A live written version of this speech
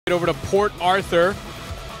Over to Port Arthur,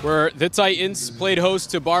 where the Titans played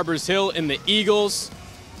host to Barbers Hill and the Eagles.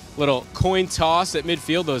 Little coin toss at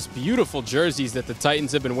midfield. Those beautiful jerseys that the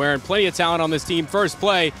Titans have been wearing. Plenty of talent on this team. First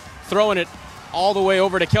play, throwing it all the way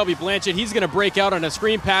over to Kelby Blanchett. He's going to break out on a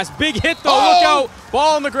screen pass. Big hit, though. Oh! Look out.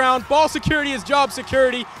 Ball on the ground. Ball security is job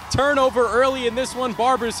security. Turnover early in this one.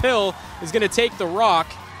 Barbers Hill is going to take the rock.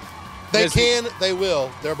 They can, they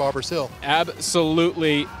will. They're Barbers Hill.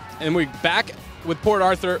 Absolutely. And we're back with Port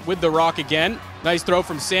Arthur with the rock again. Nice throw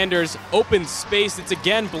from Sanders. Open space. It's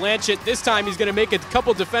again Blanchett. This time he's going to make a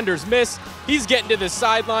couple defenders miss. He's getting to the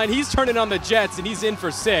sideline. He's turning on the Jets, and he's in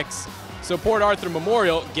for 6. So Port Arthur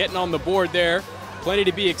Memorial getting on the board there. Plenty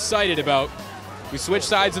to be excited about. We switch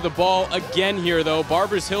sides of the ball again here, though.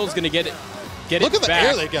 Barbers Hill's going to get it back. Look at the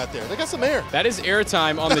air they got there. They got some air. That is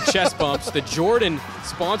airtime on the chest bumps. The Jordan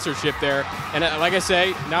sponsorship there. And like I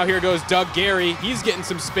say, now here goes Doug Gary. He's getting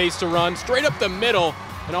some space to run straight up the middle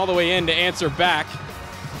and all the way in to answer back.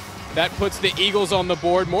 That puts the Eagles on the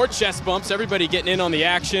board. More chest bumps. Everybody getting in on the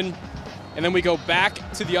action. And then we go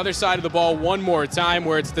back to the other side of the ball one more time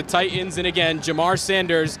where it's the Titans. And again, Jamar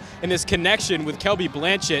Sanders and this connection with Kelby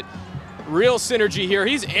Blanchett. Real synergy here.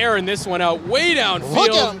 He's airing this one out way downfield.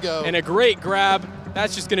 Look at him go. And a great grab.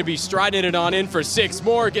 That's just going to be striding it on in for 6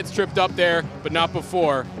 more. Gets tripped up there, but not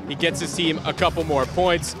before he gets his team a couple more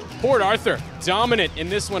points. Port Arthur dominant in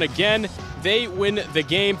this one again. They win the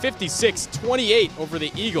game 56-28 over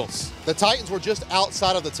the Eagles. The Titans were just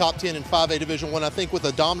outside of the top 10 in 5A Division I. I think with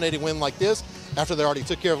a dominating win like this, after they already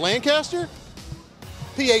took care of Lancaster,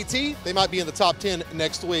 PAT, they might be in the top 10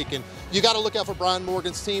 next week. And you got to look out for Brian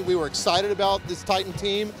Morgan's team. We were excited about this Titan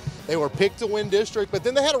team. They were picked to win district, but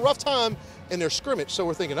then they had a rough time in their scrimmage. So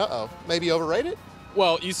we're thinking, uh-oh, maybe overrated?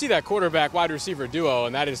 Well, you see that quarterback-wide receiver duo,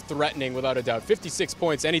 and that is threatening without a doubt. 56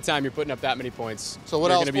 points anytime you're putting up that many points. So what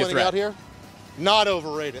else pointing out here? Not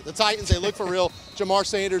overrated. The Titans, they look for real. Jamar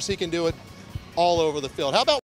Sanders, he can do it all over the field. How about